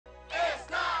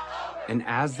And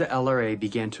as the LRA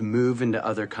began to move into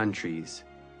other countries,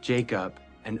 Jacob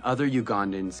and other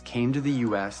Ugandans came to the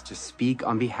US to speak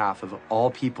on behalf of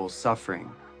all people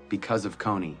suffering because of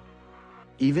Kony.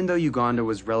 Even though Uganda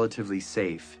was relatively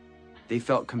safe, they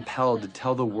felt compelled to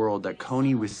tell the world that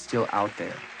Kony was still out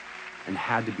there and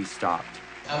had to be stopped.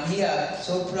 I'm here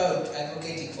so proud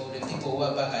advocating for the people who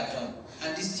are back at home.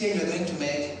 And this change we're going to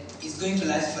make is going to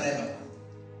last forever.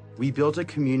 We built a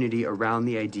community around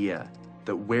the idea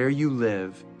that where you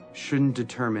live shouldn't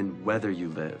determine whether you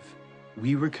live.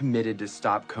 We were committed to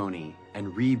stop Kony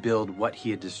and rebuild what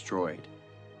he had destroyed.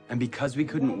 And because we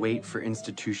couldn't wait for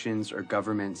institutions or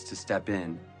governments to step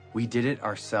in, we did it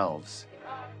ourselves,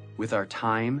 with our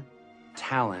time,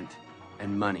 talent,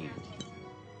 and money.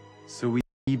 So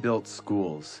we built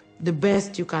schools. The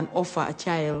best you can offer a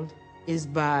child is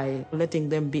by letting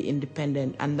them be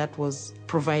independent, and that was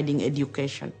providing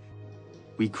education.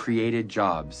 We created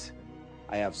jobs.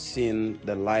 I have seen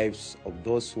the lives of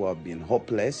those who have been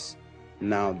hopeless.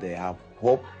 Now they have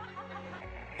hope.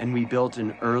 And we built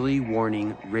an early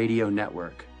warning radio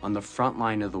network on the front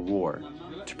line of the war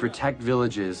to protect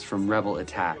villages from rebel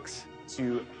attacks.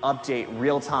 To update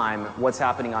real time what's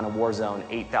happening on a war zone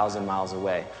 8,000 miles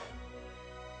away.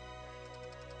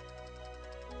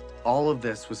 All of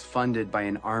this was funded by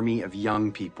an army of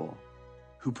young people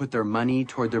who put their money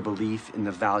toward their belief in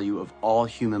the value of all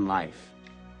human life.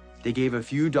 They gave a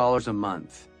few dollars a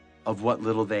month of what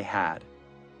little they had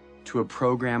to a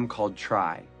program called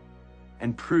Try,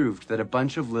 and proved that a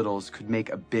bunch of littles could make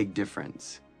a big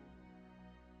difference.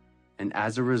 And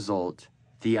as a result,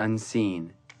 the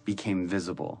unseen became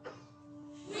visible.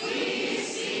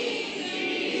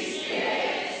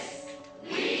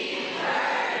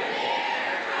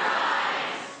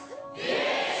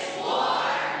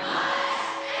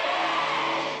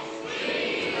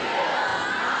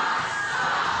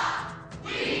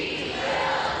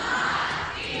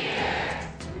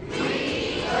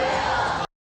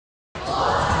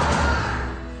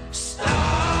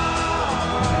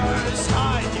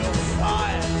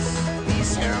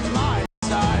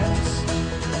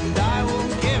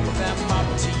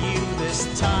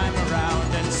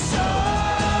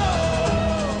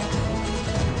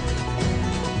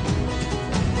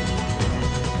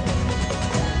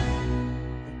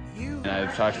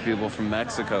 Talk to people from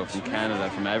Mexico, from Canada,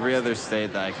 from every other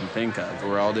state that I can think of.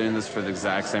 We're all doing this for the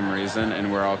exact same reason,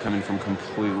 and we're all coming from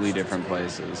completely different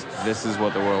places. This is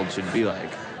what the world should be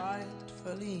like.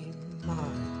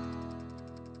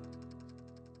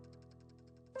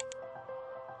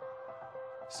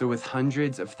 So with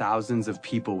hundreds of thousands of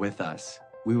people with us,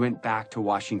 we went back to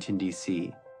Washington,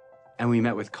 D.C., and we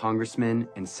met with congressmen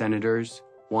and senators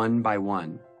one by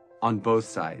one, on both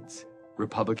sides,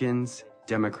 Republicans,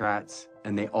 Democrats,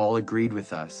 and they all agreed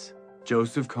with us.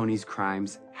 Joseph Kony's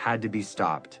crimes had to be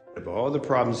stopped. Of all the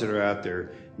problems that are out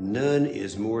there, none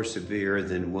is more severe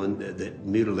than one that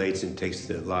mutilates and takes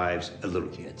the lives of little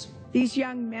kids. These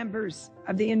young members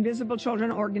of the Invisible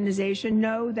Children organization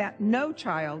know that no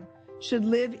child should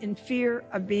live in fear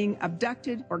of being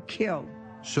abducted or killed.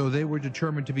 So they were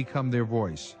determined to become their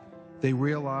voice. They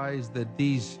realized that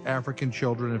these African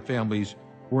children and families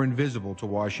were invisible to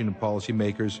Washington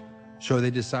policymakers, so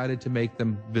they decided to make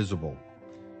them visible.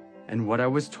 And what I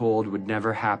was told would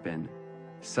never happen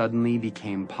suddenly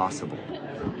became possible.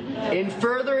 In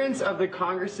furtherance of the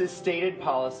Congress's stated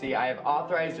policy, I have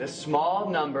authorized a small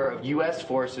number of U.S.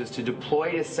 forces to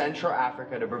deploy to Central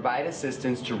Africa to provide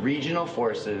assistance to regional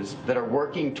forces that are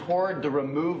working toward the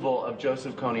removal of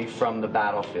Joseph Kony from the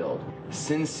battlefield.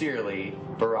 Sincerely,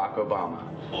 Barack Obama.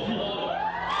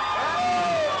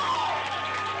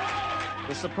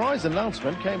 The surprise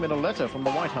announcement came in a letter from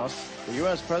the White House. The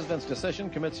U.S. president's decision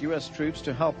commits U.S. troops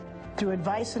to help. To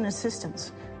advice and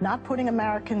assistance, not putting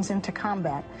Americans into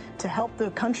combat, to help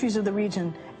the countries of the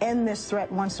region end this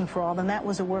threat once and for all, then that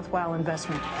was a worthwhile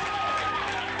investment.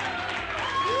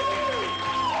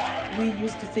 We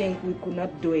used to think we could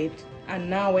not do it, and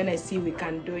now when I see we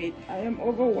can do it, I am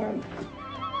overwhelmed.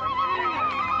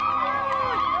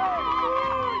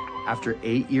 After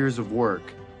 8 years of work,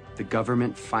 the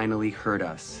government finally heard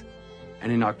us.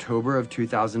 And in October of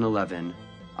 2011,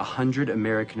 100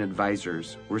 American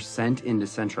advisors were sent into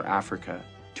Central Africa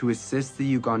to assist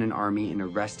the Ugandan army in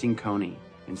arresting Kony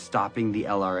and stopping the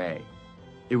LRA.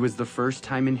 It was the first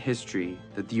time in history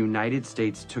that the United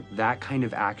States took that kind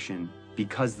of action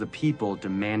because the people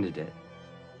demanded it.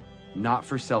 Not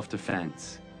for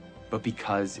self-defense, but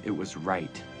because it was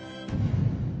right.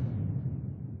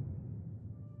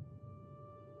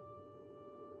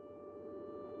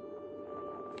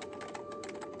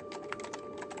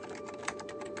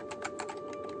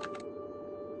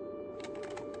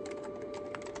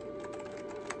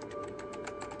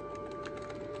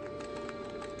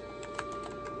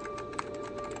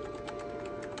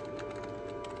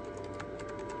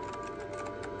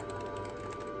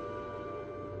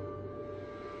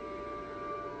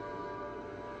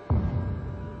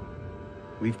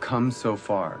 We've come so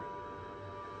far,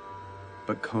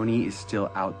 but Kony is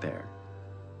still out there.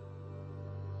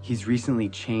 He's recently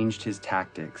changed his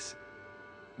tactics,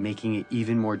 making it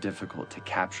even more difficult to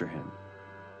capture him.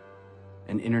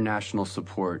 And international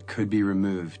support could be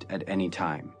removed at any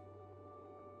time.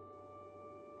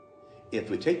 If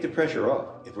we take the pressure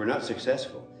off, if we're not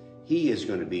successful, he is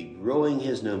going to be growing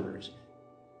his numbers.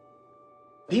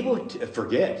 People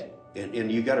forget,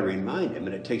 and you got to remind them,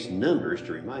 and it takes numbers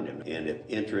to remind them. And if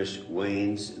interest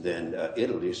wanes, then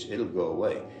it'll go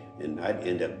away. And I'd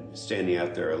end up standing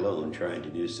out there alone trying to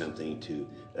do something to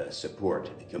support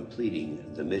completing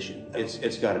the mission.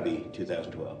 It's got to be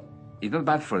 2012. It's not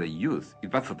bad for the youth,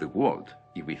 it's bad for the world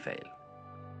if we fail.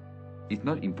 It's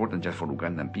not important just for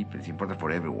Ugandan people, it's important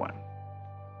for everyone.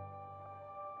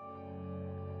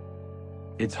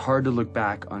 It's hard to look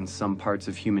back on some parts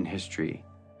of human history,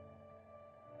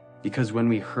 because when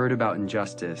we heard about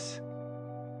injustice,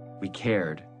 we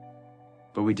cared,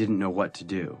 but we didn't know what to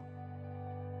do.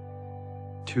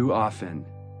 Too often,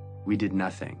 we did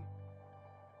nothing.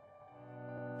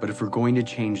 But if we're going to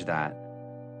change that,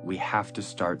 we have to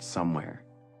start somewhere.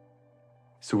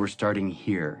 So we're starting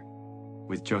here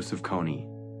with Joseph Kony,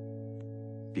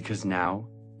 because now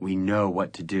we know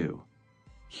what to do.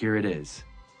 Here it is.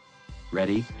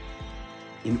 Ready?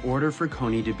 In order for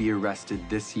Kony to be arrested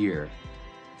this year,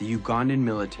 the Ugandan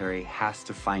military has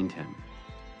to find him.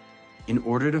 In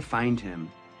order to find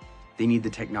him, they need the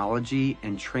technology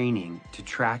and training to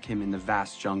track him in the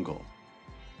vast jungle.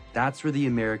 That's where the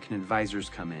American advisors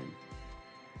come in.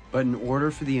 But in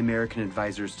order for the American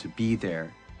advisors to be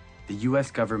there, the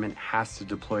US government has to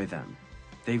deploy them.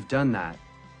 They've done that,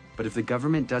 but if the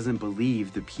government doesn't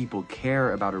believe the people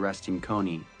care about arresting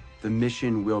Kony, the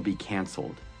mission will be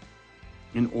canceled.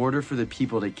 In order for the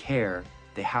people to care,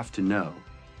 they have to know,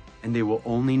 and they will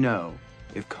only know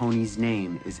if Kony's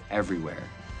name is everywhere.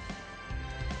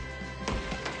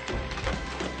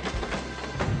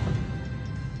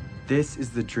 This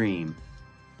is the dream.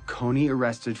 Kony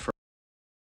arrested for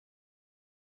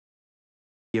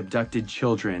the abducted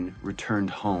children returned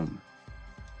home.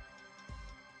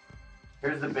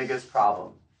 Here's the biggest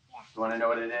problem. Yeah. You want to know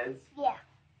what it is? Yeah.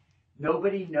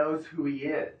 Nobody knows who he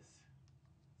is.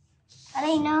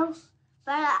 But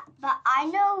I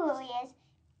know who he is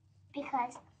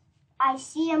because I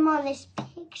see him on this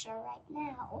picture right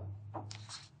now.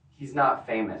 He's not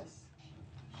famous.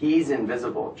 He's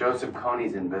invisible. Joseph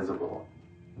Kony's invisible.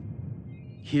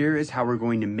 Here is how we're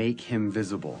going to make him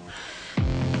visible.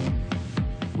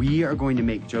 We are going to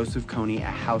make Joseph Kony a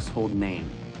household name,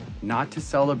 not to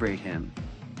celebrate him,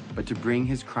 but to bring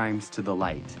his crimes to the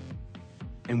light.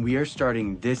 And we are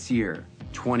starting this year,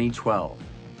 2012.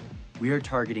 We are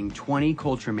targeting 20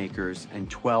 culture makers and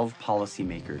 12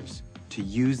 policymakers to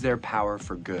use their power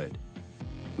for good.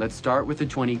 Let's start with the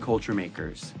 20 culture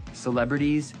makers.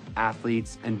 Celebrities,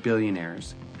 athletes, and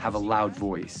billionaires have a loud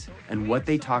voice, and what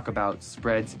they talk about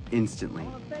spreads instantly.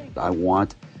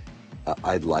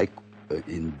 I'd like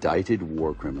indicted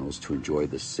war criminals to enjoy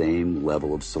the same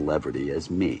level of celebrity as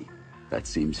me. That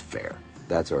seems fair.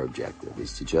 That's our objective,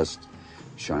 is to just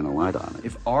shine a light on it.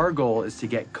 If our goal is to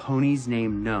get Kony's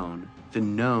name known, the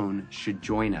known should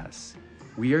join us.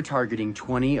 We are targeting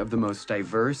 20 of the most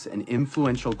diverse and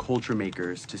influential culture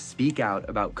makers to speak out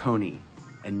about Kony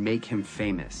and make him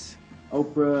famous.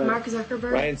 Oprah, Mark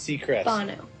Zuckerberg, Ryan Seacrest,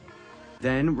 Bono.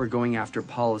 Then we're going after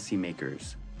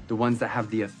policymakers, the ones that have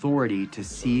the authority to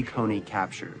see Kony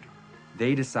captured.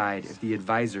 They decide if the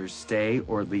advisors stay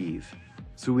or leave.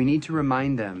 So we need to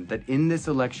remind them that in this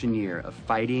election year of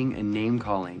fighting and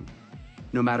name-calling,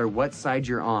 no matter what side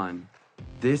you're on,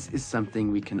 this is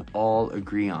something we can all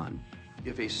agree on.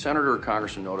 If a senator or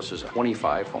congressman notices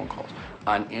 25 phone calls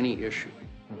on any issue,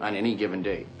 on any given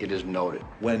day, it is noted.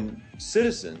 When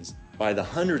citizens, by the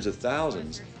hundreds of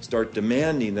thousands, start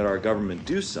demanding that our government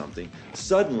do something,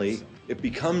 suddenly it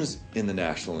becomes in the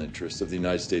national interest of the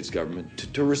United States government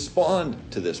to respond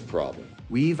to this problem.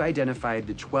 We've identified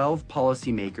the 12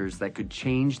 policymakers that could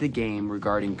change the game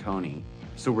regarding Kony,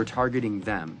 so we're targeting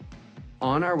them.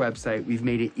 On our website, we've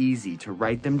made it easy to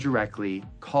write them directly,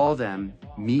 call them,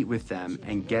 meet with them,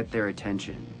 and get their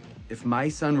attention. If my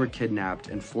son were kidnapped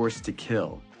and forced to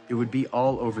kill, it would be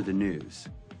all over the news.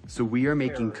 So we are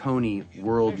making Kony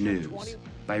world news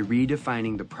by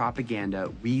redefining the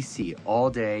propaganda we see all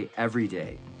day, every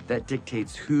day, that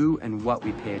dictates who and what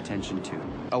we pay attention to.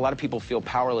 A lot of people feel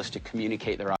powerless to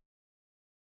communicate their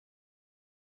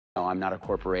I'm not a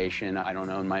corporation. I don't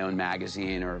own my own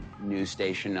magazine or news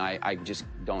station. I just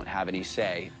don't have any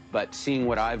say. But seeing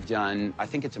what I've done, I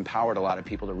think it's empowered a lot of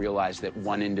people to realize that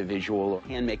one individual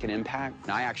can make an impact.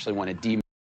 And I actually want to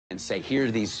say, here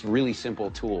are these really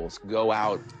simple tools. Go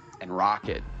out and rock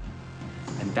it.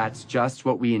 And that's just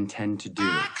what we intend to do.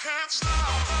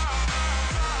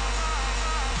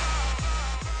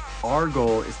 Our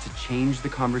goal is to change the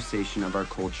conversation of our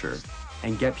culture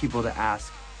and get people to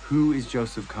ask, who is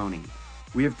Joseph Kony?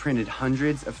 We have printed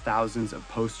hundreds of thousands of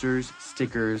posters,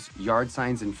 stickers, yard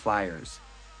signs, and flyers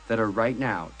that are right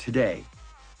now, today,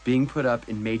 being put up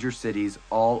in major cities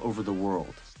all over the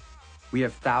world. We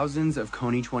have thousands of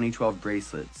Kony 2012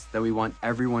 bracelets that we want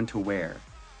everyone to wear,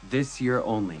 this year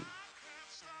only.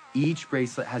 Each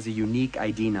bracelet has a unique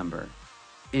ID number.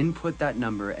 Input that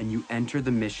number and you enter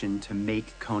the mission to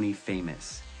make Kony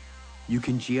famous. You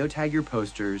can geotag your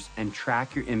posters and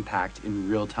track your impact in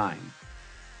real time.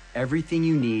 Everything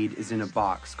you need is in a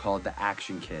box called the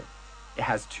Action Kit. It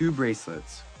has 2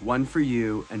 bracelets, one for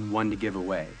you and one to give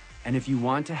away. And if you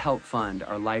want to help fund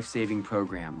our life-saving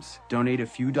programs, donate a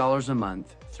few dollars a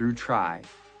month through Try,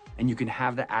 and you can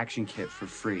have the Action Kit for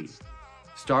free.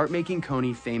 Start making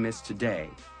Kony famous today,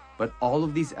 but all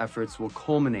of these efforts will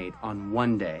culminate on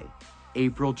one day,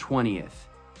 April 20th,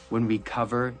 when we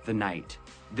cover the night.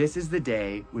 This is the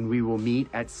day when we will meet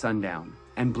at sundown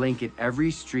and blanket every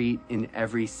street in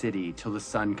every city till the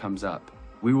sun comes up.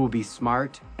 We will be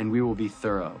smart and we will be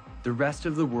thorough. The rest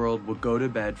of the world will go to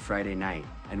bed Friday night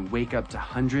and wake up to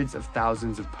hundreds of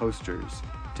thousands of posters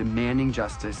demanding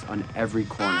justice on every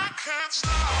corner.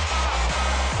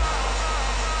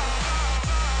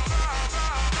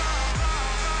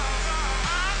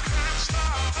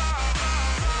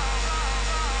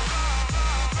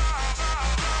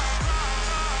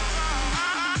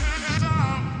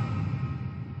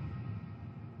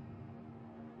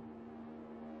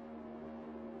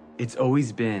 It's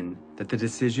always been that the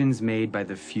decisions made by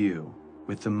the few,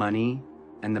 with the money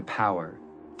and the power,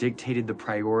 dictated the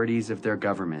priorities of their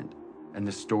government and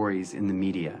the stories in the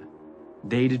media.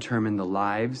 They determine the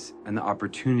lives and the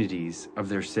opportunities of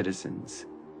their citizens.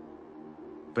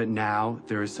 But now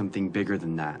there is something bigger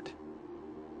than that.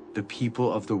 The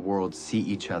people of the world see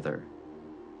each other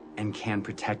and can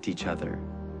protect each other.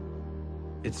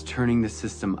 It's turning the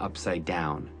system upside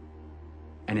down,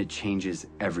 and it changes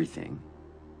everything.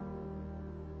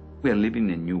 We are living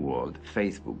in a new world,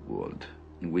 Facebook world,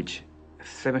 in which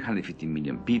 750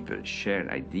 million people share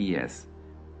ideas,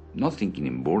 not thinking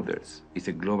in borders. It's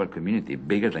a global community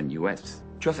bigger than US.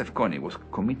 Joseph Kony was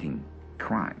committing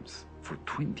crimes for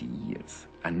 20 years,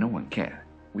 and no one cared.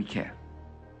 We care.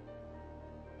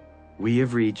 We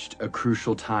have reached a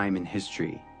crucial time in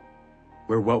history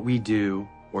where what we do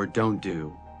or don't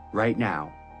do right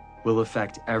now will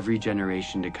affect every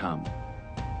generation to come.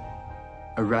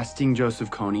 Arresting Joseph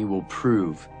Kony will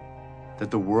prove that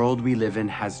the world we live in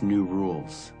has new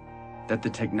rules, that the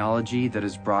technology that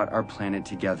has brought our planet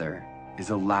together is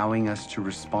allowing us to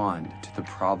respond to the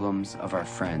problems of our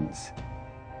friends.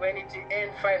 When it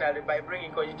ends finally by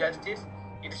bringing Kony justice,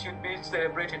 it should be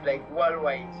celebrated like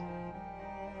worldwide.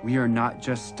 We are not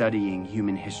just studying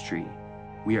human history,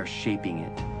 we are shaping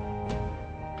it.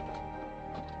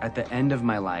 At the end of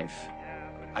my life,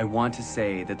 I want to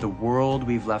say that the world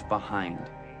we've left behind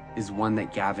is one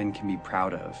that Gavin can be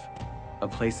proud of, a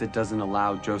place that doesn't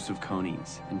allow Joseph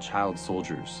Konys and child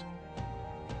soldiers,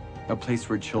 a place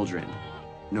where children,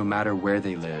 no matter where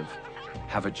they live,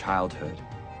 have a childhood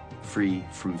free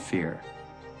from fear.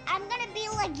 I'm gonna be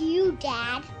like you,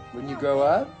 Dad. When you grow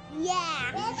up?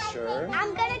 Yeah. Are you sure?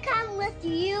 I'm gonna come with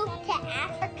you to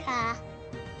Africa.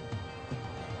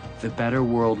 The better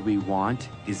world we want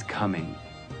is coming.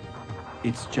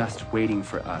 It's just waiting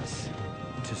for us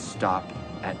to stop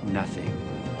at nothing.